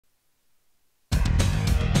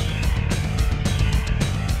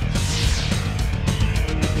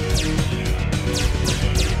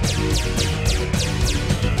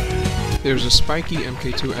There's a spiky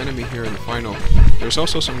MK2 enemy here in the final. There's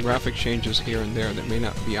also some graphic changes here and there that may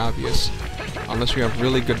not be obvious, unless you have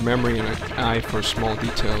really good memory and an eye for small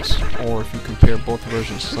details, or if you compare both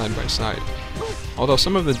versions side by side. Although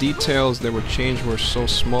some of the details that were changed were so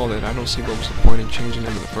small that I don't see what was the point in changing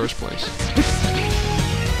them in the first place.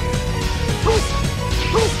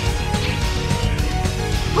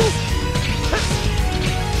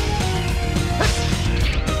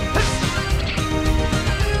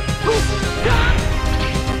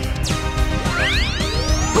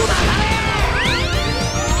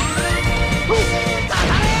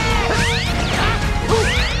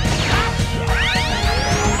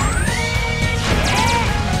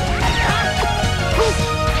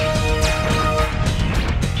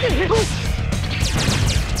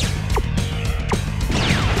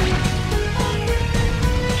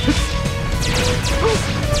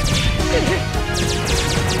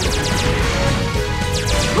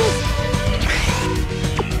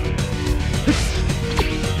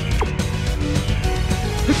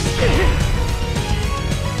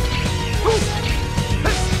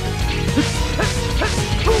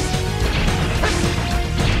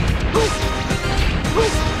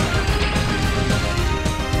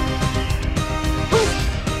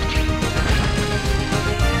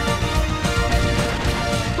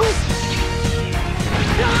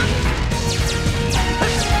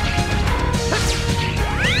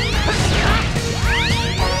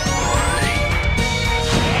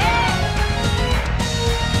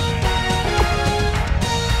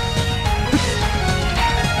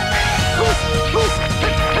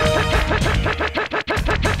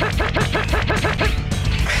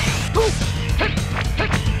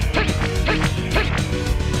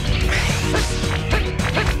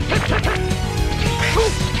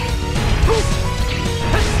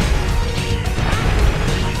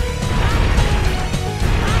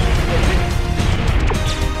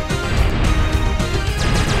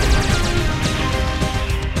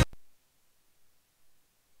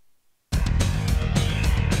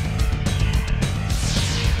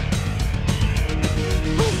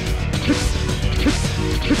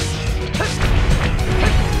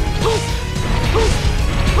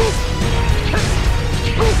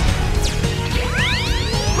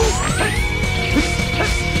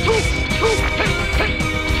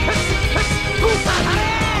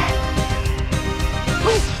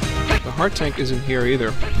 The heart tank isn't here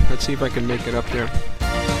either. Let's see if I can make it up there.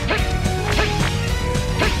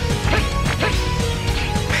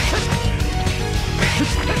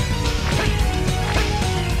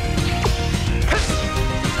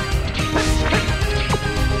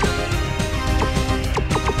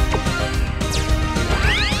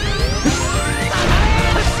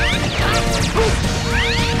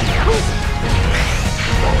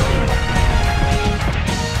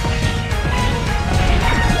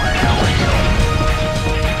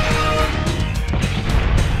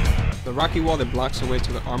 The rocky wall that blocks the way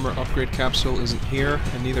to the armor upgrade capsule isn't here,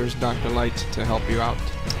 and neither is Dr. Light to help you out.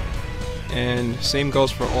 And same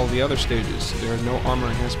goes for all the other stages. There are no armor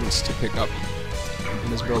enhancements to pick up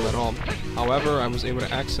in this build at all. However, I was able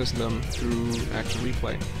to access them through actual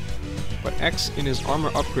replay. But X in his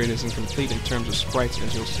armor upgrade is incomplete in terms of sprites,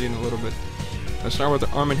 as you'll see in a little bit. Let's start with the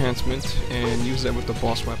arm enhancement and use that with the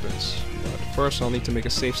boss weapons. But first I'll need to make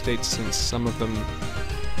a save state since some of them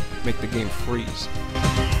make the game freeze.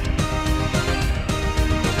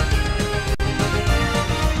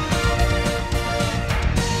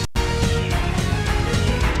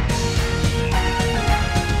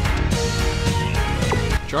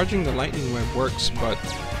 Charging the lightning web works, but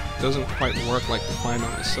doesn't quite work like the final,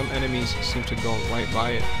 as some enemies seem to go right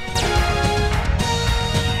by it.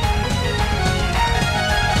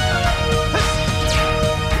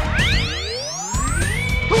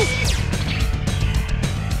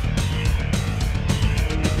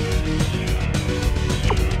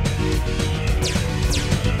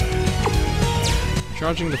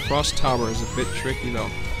 Charging the frost tower is a bit tricky though.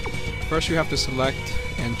 First you have to select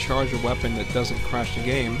and charge a weapon that doesn't crash the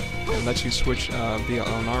game and lets you switch via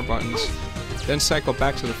LNR buttons, then cycle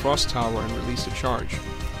back to the frost tower and release the charge.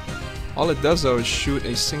 All it does though is shoot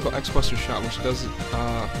a single X-Buster shot, which does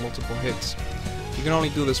multiple hits. You can only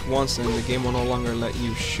do this once and the game will no longer let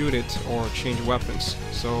you shoot it or change weapons.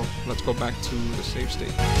 So let's go back to the save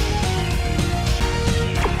state.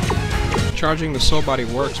 Charging the soul body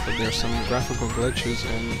works, but there's some graphical glitches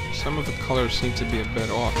and some of the colors seem to be a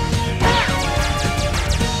bit off.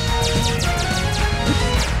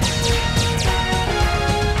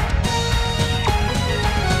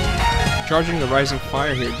 Charging the rising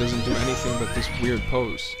fire here doesn't do anything but this weird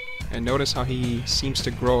pose. And notice how he seems to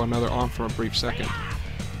grow another arm for a brief second.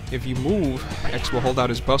 If you move, X will hold out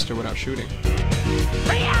his buster without shooting.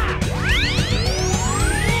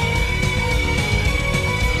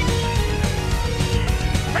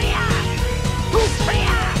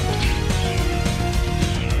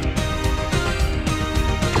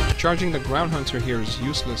 Charging the ground hunter here is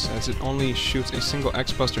useless as it only shoots a single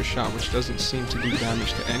X buster shot, which doesn't seem to do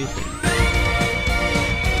damage to anything.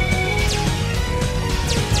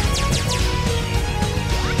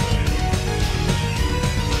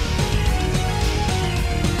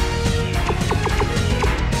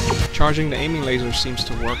 Charging the aiming laser seems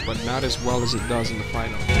to work, but not as well as it does in the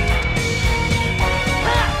final.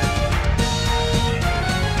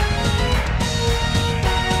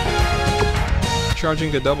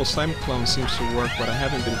 Charging the double slime clone seems to work, but I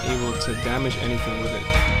haven't been able to damage anything with it.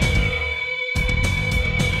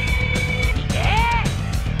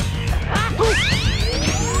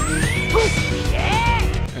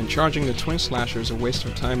 And charging the twin slasher is a waste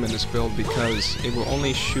of time in this build because it will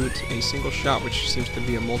only shoot a single shot, which seems to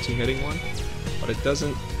be a multi-hitting one, but it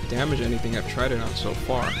doesn't damage anything I've tried it on so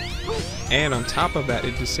far. And on top of that,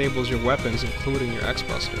 it disables your weapons, including your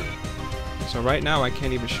X-Buster. So right now I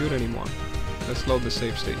can't even shoot anymore. Let's load the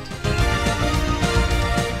save state.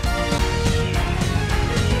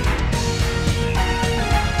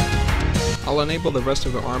 I'll enable the rest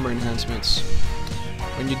of the armor enhancements.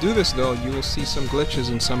 When you do this though, you will see some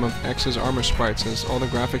glitches in some of X's armor sprites, as all the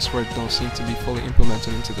graphics for it don't seem to be fully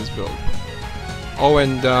implemented into this build. Oh,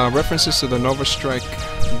 and references to the Nova Strike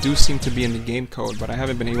do seem to be in the game code, but I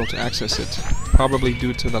haven't been able to access it, probably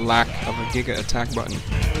due to the lack of a Giga attack button.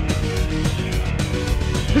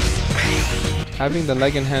 Having the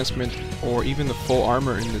leg enhancement or even the full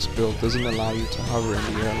armor in this build doesn't allow you to hover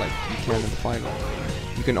in the air like you can in the final.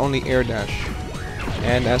 You can only air dash.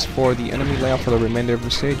 And as for the enemy layout for the remainder of the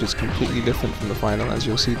stage, it's completely different from the final, as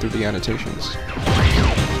you'll see through the annotations.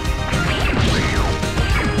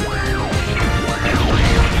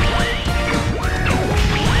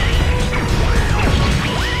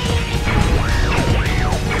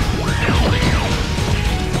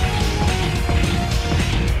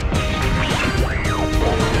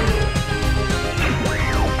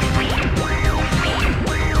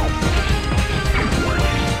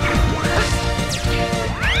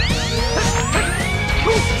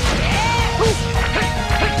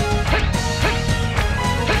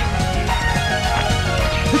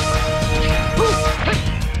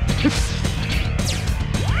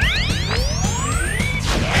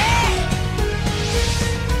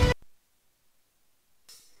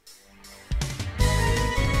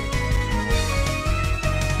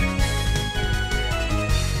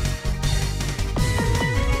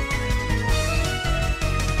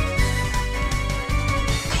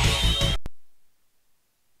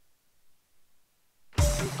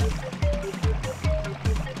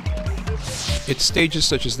 It's stages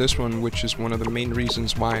such as this one which is one of the main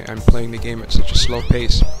reasons why I'm playing the game at such a slow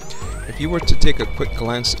pace. If you were to take a quick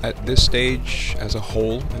glance at this stage as a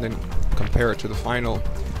whole and then compare it to the final,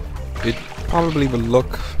 it probably would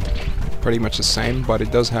look pretty much the same, but it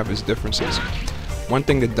does have its differences. One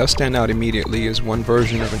thing that does stand out immediately is one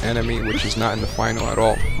version of an enemy which is not in the final at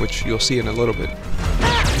all, which you'll see in a little bit.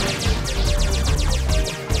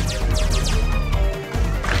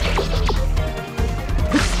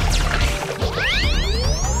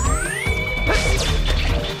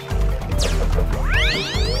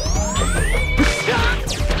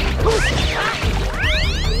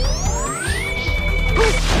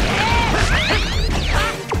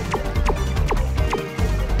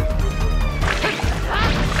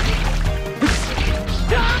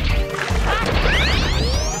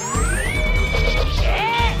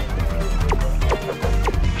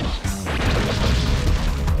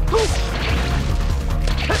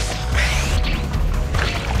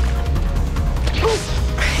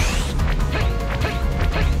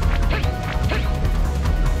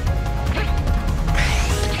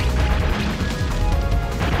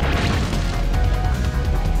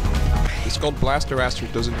 Gold Blaster Aster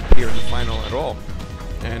doesn't appear in the final at all,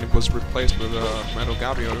 and it was replaced with a Metal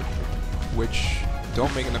Gabriel, which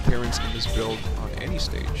don't make an appearance in this build on any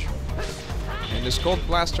stage. And this Gold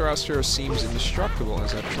Blaster Aster seems indestructible,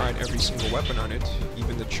 as I've tried every single weapon on it,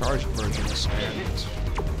 even the charged versions, and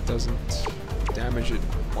it doesn't damage it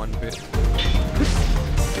one bit.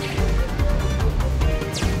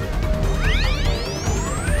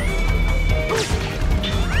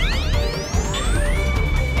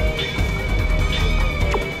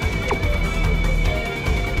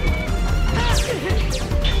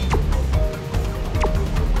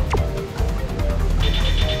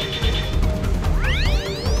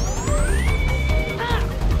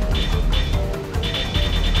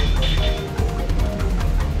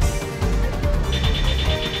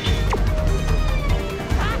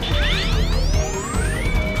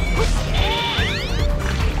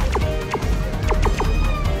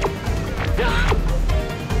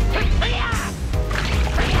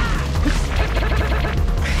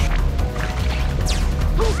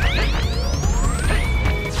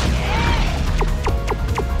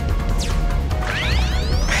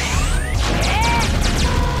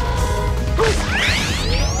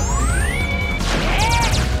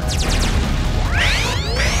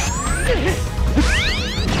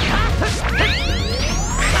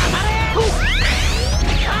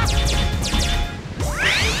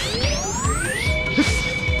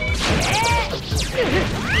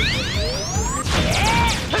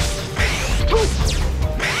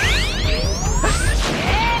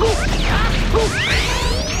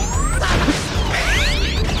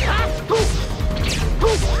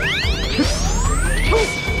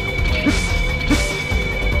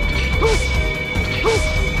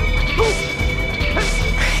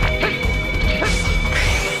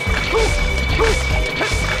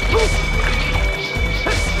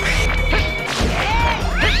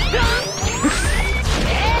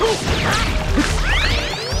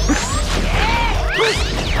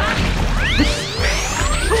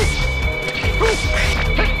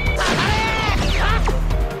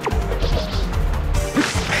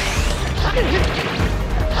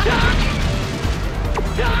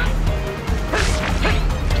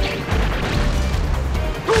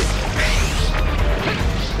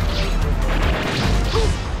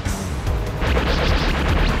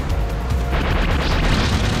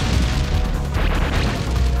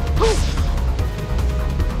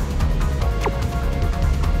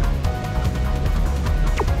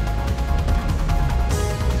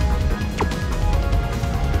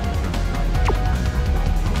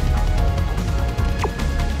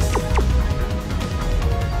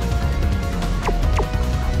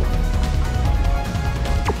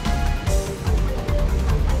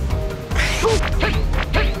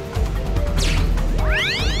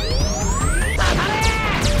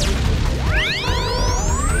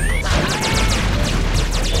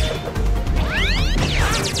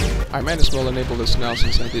 I might as well enable this now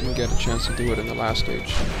since I didn't get a chance to do it in the last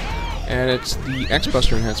stage. And it's the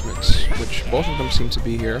X-Buster enhancements, which both of them seem to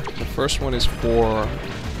be here. The first one is for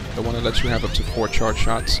the one that lets you have up to 4 charge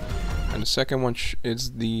shots, and the second one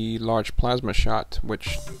is the large plasma shot,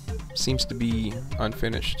 which seems to be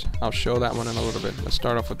unfinished. I'll show that one in a little bit. Let's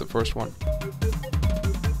start off with the first one.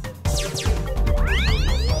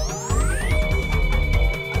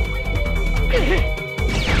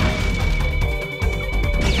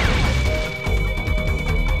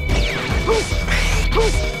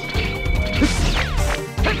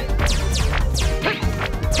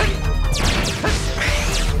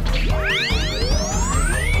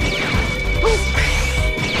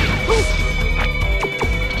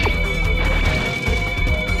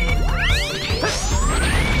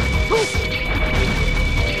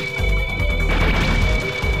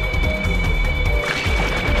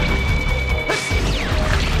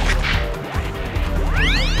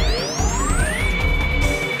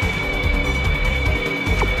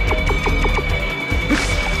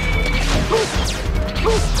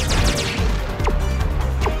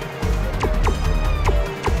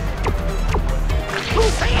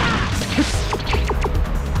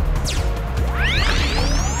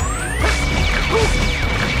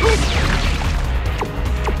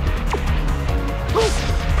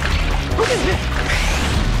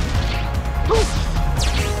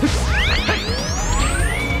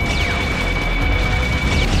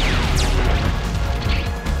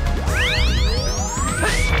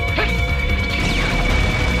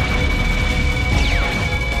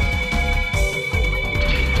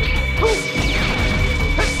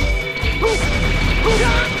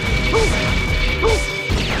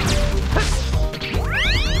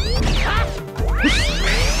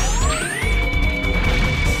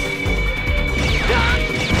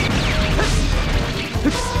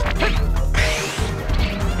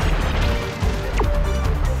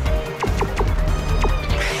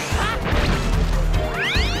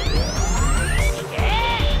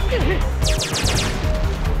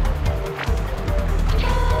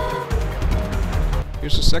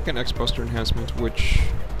 Here's the second X-Buster enhancement, which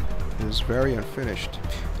is very unfinished.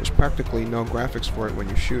 There's practically no graphics for it when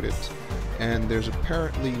you shoot it, and there's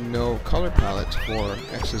apparently no color palette for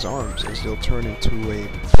X's arms, as they'll turn into a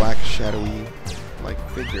black shadowy like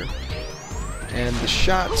figure. And the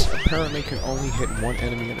shots apparently can only hit one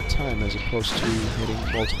enemy at a time, as opposed to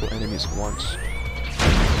hitting multiple enemies at once.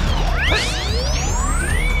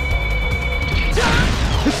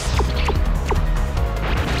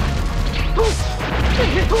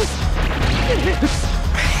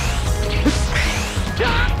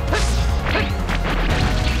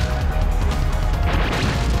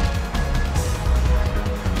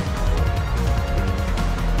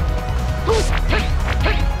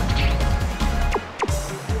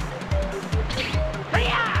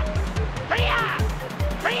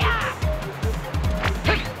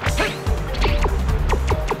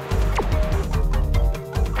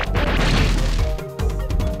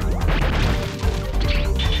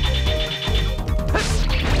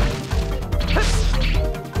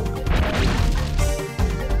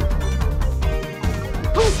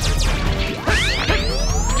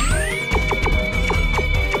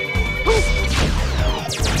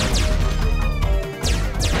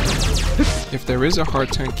 If there is a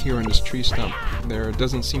hard tank here in this tree stump, there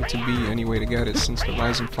doesn't seem to be any way to get it since the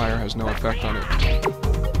rising fire has no effect on it.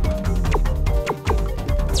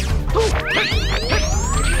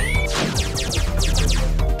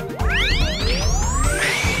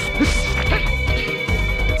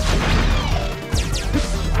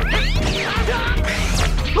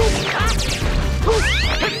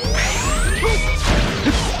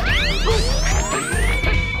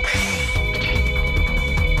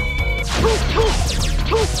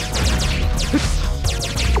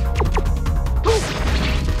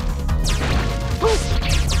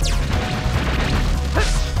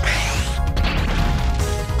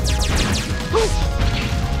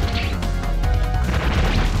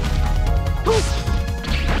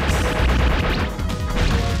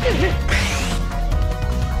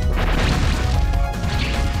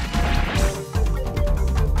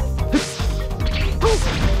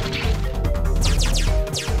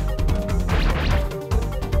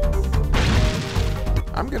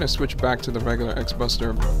 I'm gonna switch back to the regular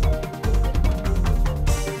X-Buster.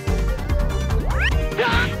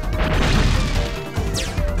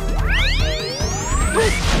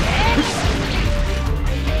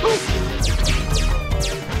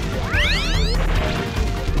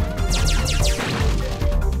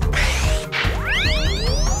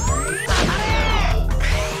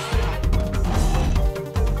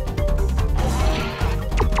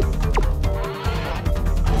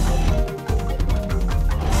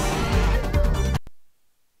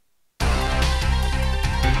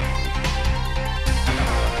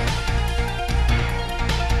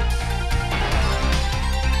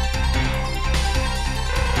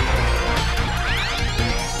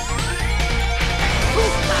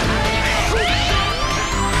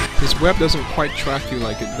 His web doesn't quite track you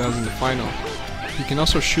like it does in the final. He can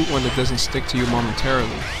also shoot one that doesn't stick to you momentarily,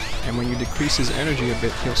 and when you decrease his energy a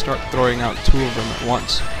bit, he'll start throwing out 2 of them at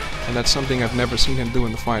once, and that's something I've never seen him do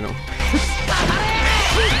in the final.